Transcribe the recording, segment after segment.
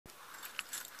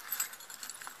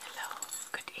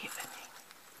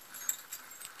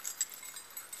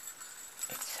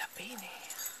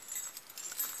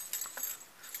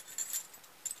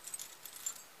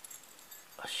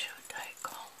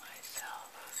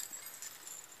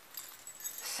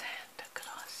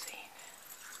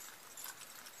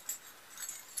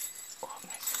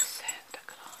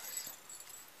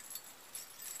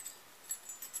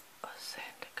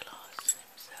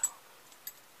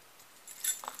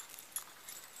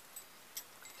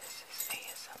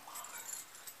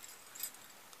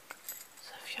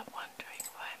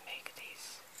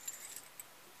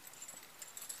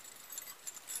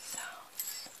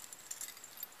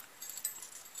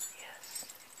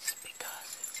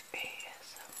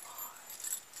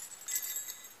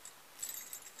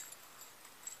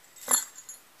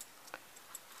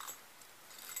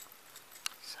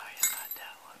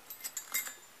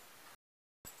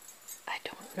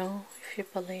know if you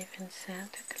believe in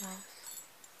Santa Claus.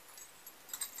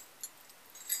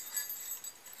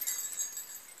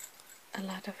 A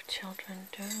lot of children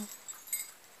do.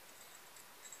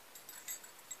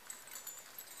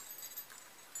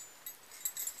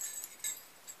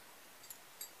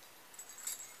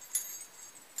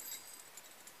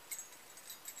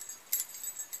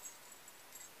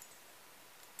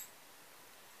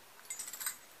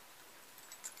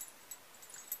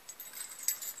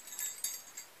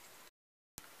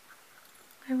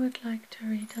 I would like to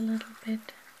read a little bit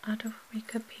out of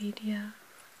Wikipedia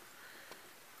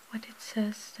what it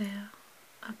says there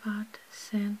about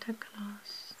Santa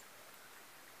Claus.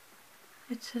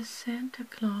 It says Santa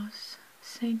Claus,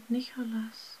 Saint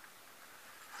Nicholas,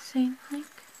 Saint Nick,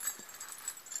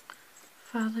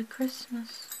 Father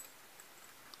Christmas,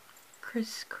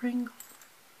 Kris Kringle.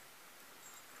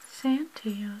 Santa,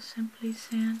 or simply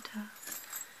Santa,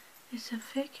 is a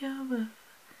figure with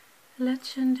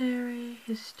legendary,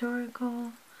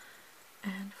 historical,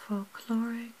 and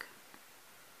folkloric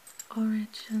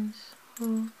origins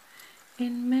who,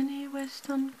 in many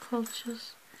Western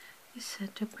cultures, is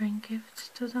said to bring gifts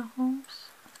to the homes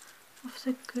of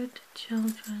the good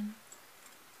children.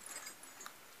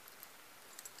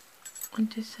 On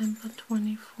December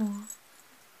 24,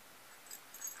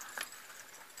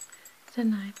 the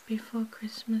night before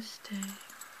Christmas Day,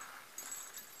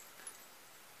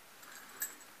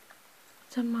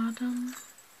 the modern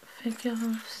figure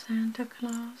of Santa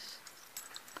Claus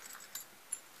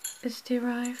is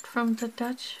derived from the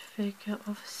Dutch figure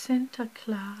of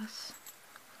Sinterklaas,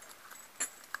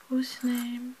 whose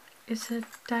name is a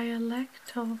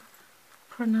dialectal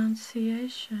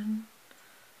pronunciation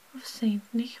of Saint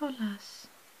Nicholas,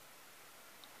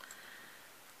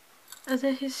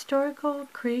 the historical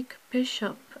Greek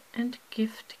bishop and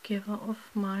gift-giver of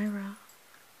Myra.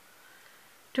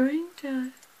 During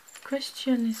the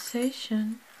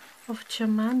Christianization of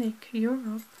Germanic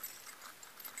Europe,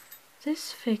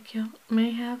 this figure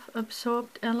may have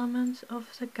absorbed elements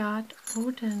of the god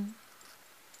Odin.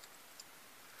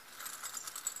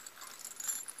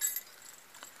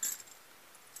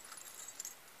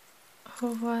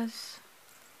 Who was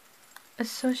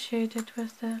associated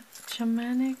with the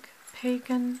Germanic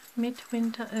pagan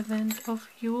midwinter event of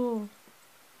Yule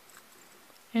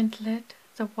and led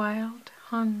the wild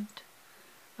hunt,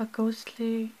 a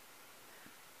ghostly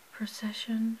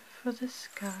procession through the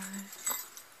sky.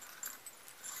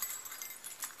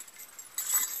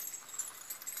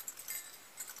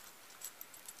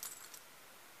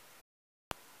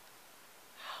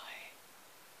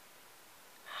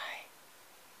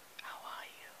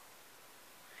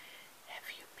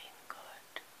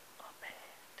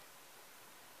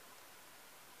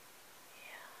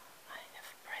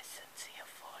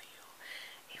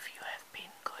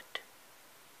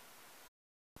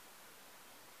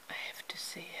 To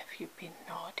see if you've been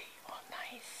naughty or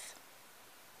nice.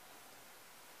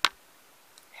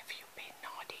 Have you been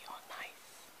naughty or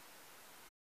nice?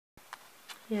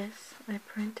 Yes, I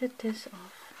printed this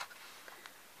off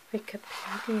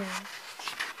Wikipedia.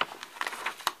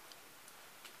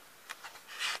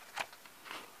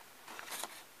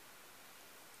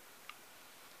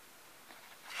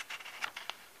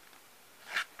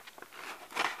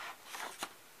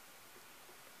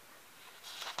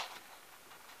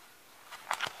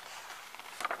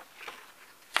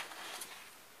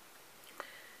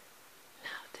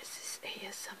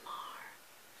 ASMR,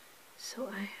 so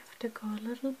I have to go a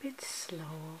little bit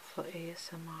slow for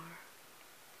ASMR.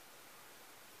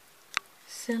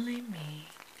 Silly me,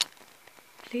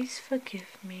 please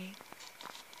forgive me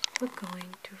for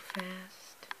going too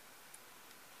fast.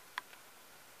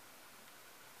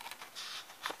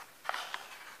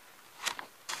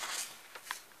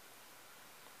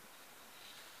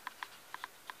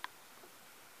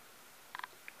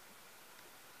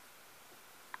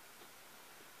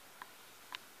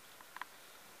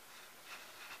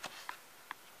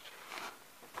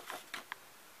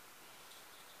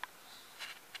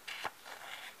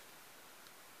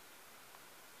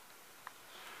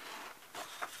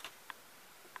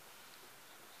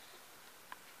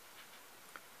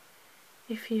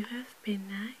 If you have been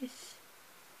nice,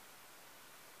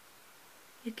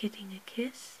 you're getting a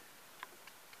kiss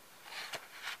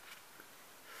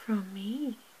from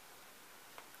me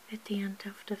at the end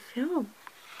of the film.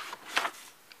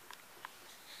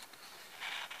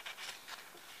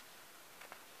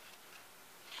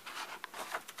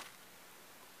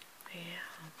 Yeah.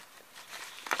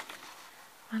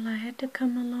 Well, I had to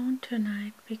come alone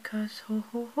tonight because ho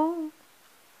ho ho,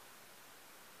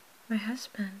 my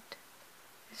husband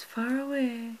is far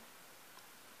away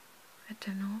at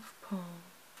the North Pole.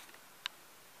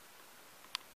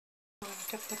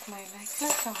 to put my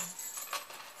necklace on.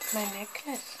 My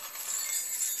necklace.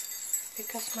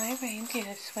 Because my reindeer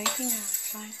is waiting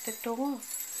outside the door.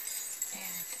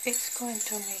 And it's going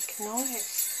to make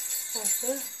noise when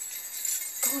we're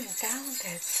going down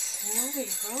that snowy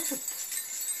road.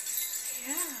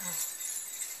 Yeah.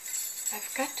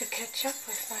 I've got to catch up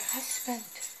with my husband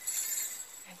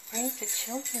and bring the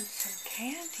children some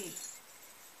candy.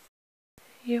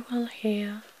 You will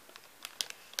hear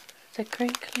the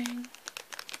crinkling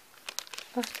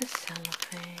of the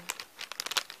cellophane.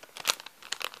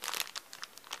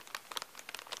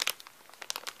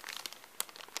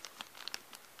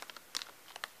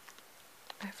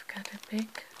 I've got a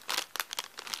big,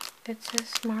 it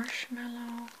says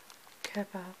marshmallow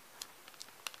kebab.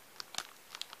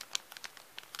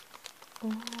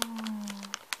 Oh.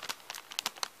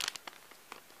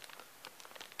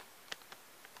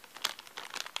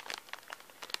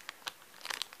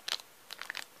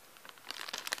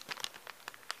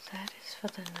 That is for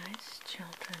the nice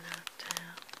children out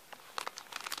there.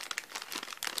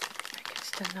 I guess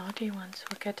the naughty ones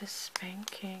will get a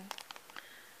spanking.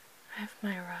 I have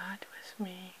my rod with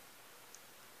me.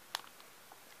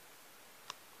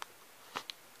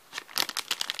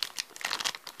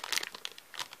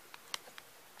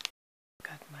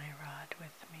 Got my rod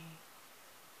with me.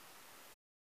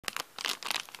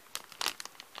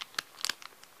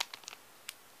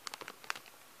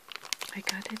 I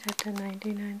got it at the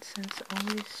 99-cents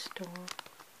only store.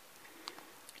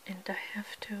 And I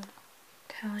have to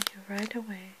tell you right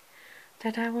away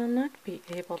that I will not be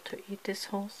able to eat this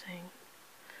whole thing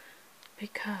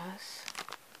because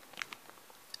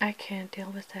I can't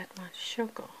deal with that much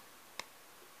sugar.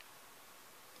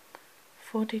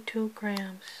 42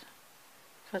 grams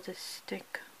for the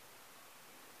stick,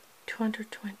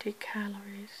 220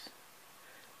 calories,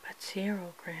 but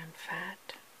 0 gram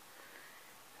fat.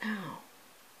 Now,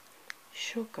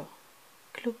 sugar,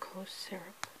 glucose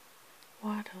syrup,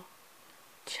 water,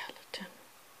 gelatin,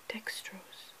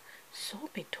 dextrose,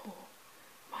 sorbitol,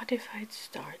 modified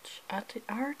starch,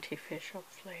 artificial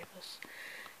flavors,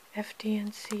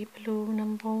 FD&C blue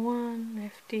number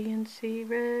 1, FD&C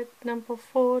red number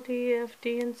 40,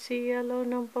 FD&C yellow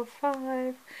number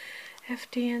 5,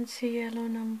 FD&C yellow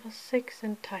number 6,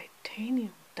 and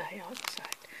titanium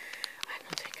dioxide. I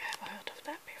don't think I've heard of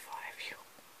that before, have you?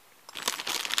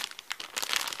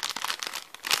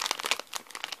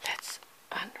 Let's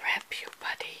unwrap you,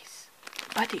 buddies.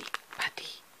 Buddy.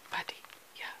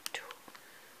 Yeah, two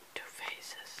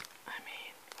faces. I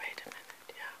mean, wait a minute,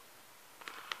 yeah.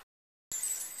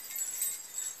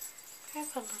 I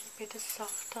have a little bit of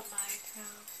softer light now.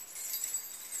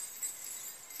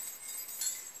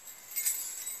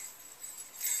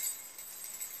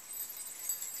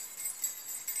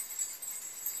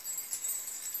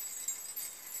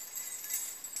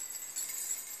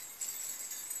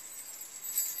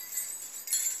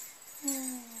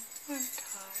 I'm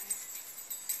tired.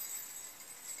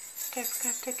 I've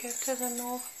got to get to the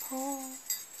North Pole.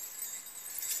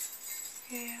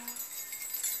 Yeah.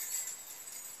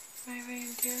 My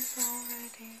reindeer's all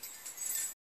ready.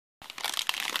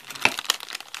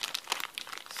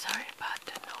 Sorry about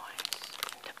the noise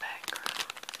in the background.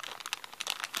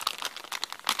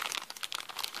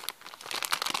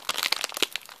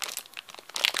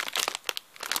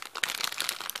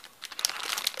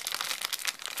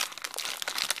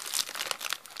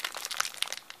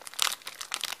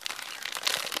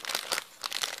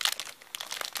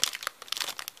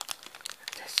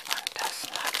 This one does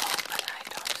not open, I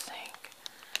don't think,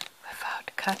 without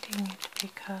cutting it,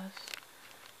 because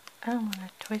I don't want to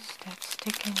twist that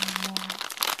stick anymore.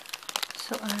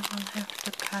 So I will have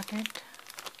to cut it.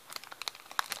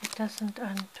 It doesn't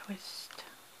untwist.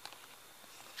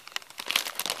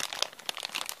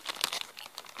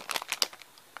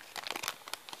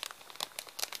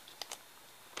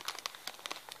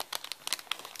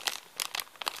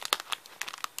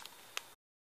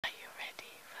 Are you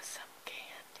ready for some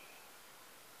candy?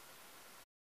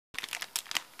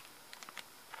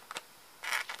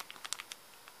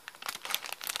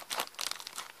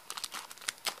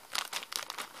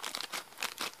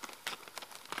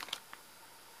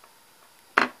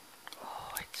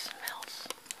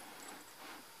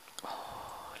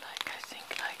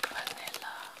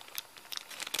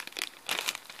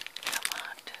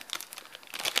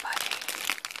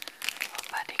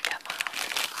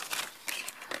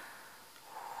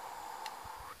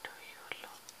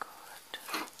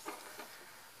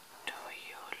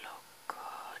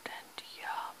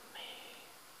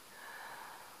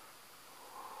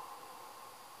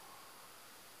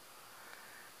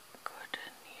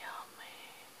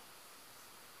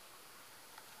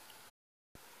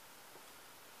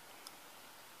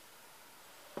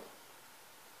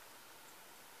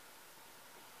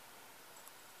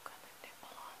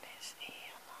 his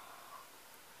ear now.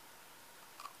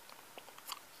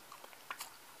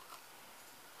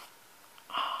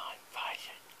 Ah,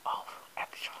 oh,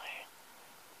 actually,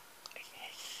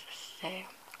 it's there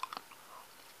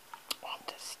on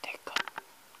the sticker.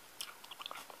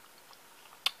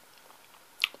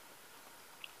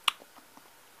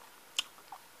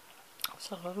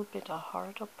 It's a little bit a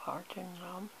harder part in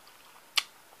rum.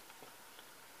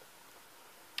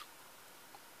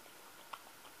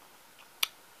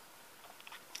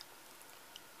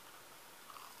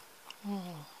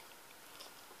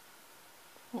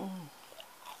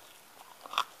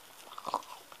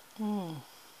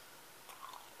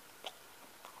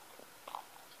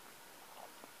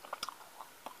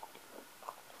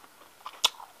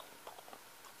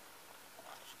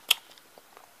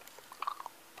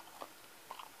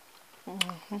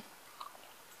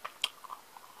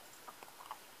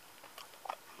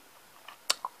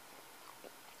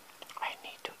 I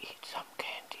need to eat some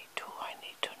candy too. I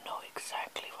need to know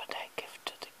exactly what I give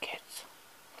to the kids.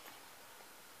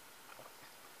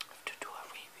 I have to do a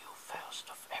review first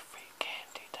of every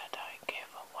candy that I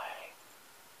give away.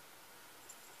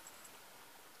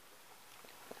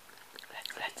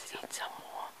 Let's eat some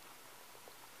more.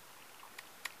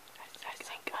 I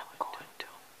think I'm going to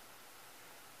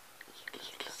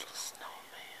eat little snowman.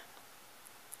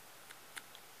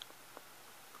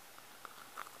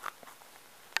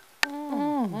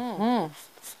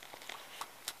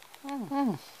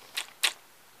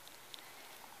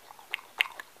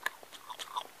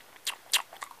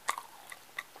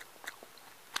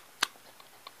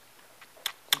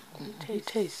 It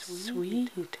tastes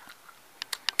sweet.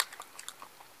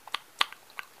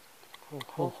 Ho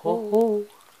ho ho ho.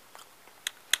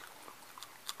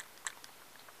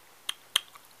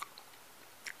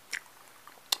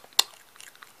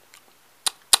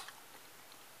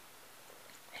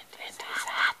 It is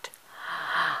hot.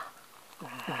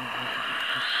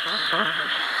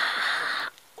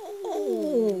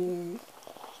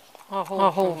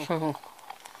 Oh.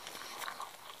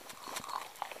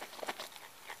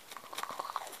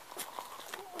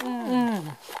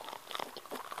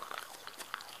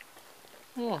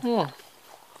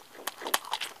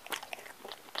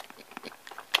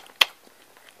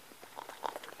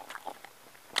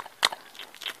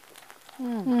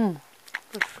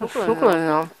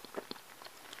 수고해요.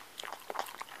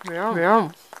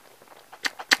 명.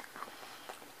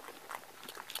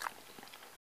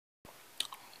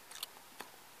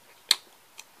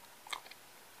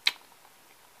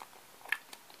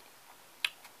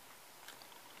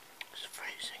 It's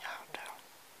freezing out there.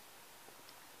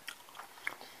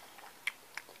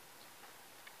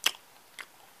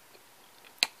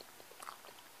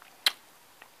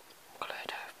 I'm glad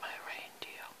I have my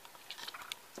reindeer.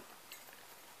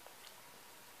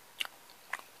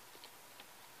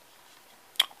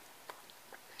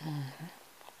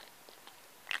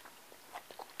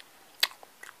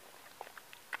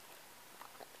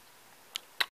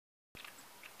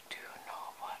 Do you know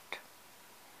what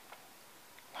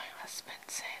my husband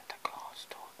Santa Claus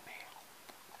told me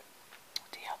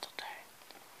the other day?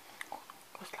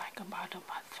 It was like about a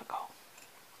month ago.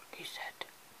 He said,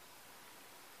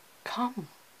 "Come,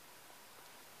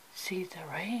 see the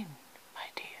rain, my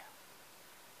dear."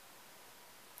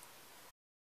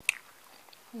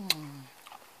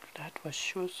 That was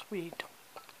sure sweet.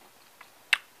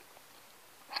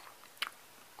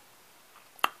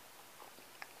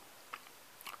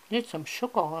 Need some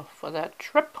sugar for that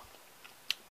trip.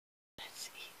 Let's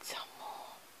eat some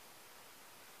more.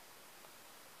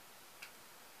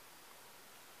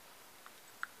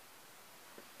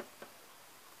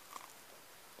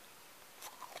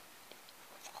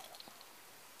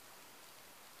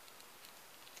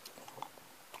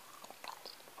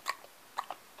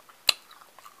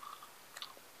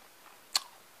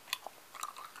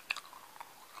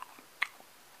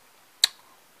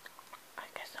 I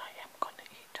guess I am gonna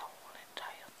eat the whole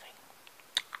entire thing.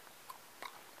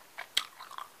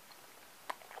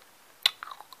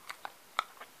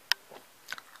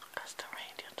 Because the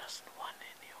reindeer doesn't want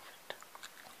any of it.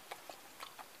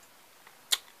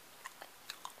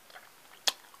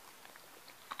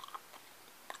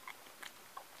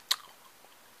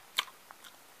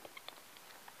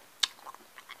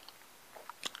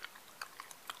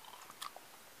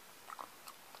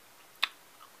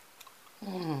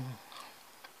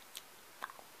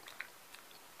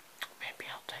 Maybe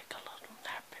I'll take a little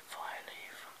nap before I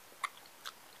leave.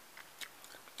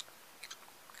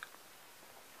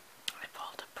 I have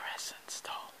all the presents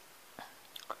though.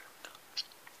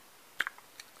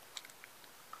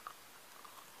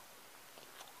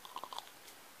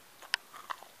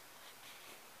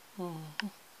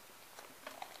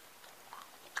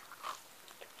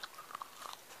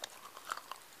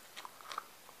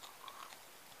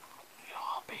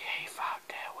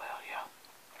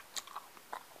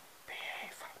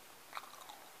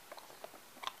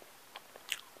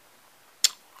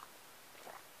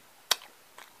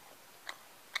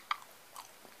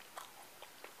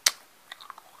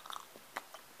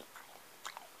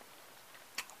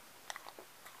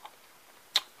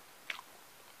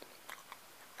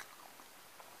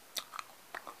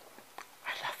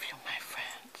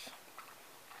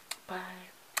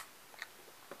 Bye.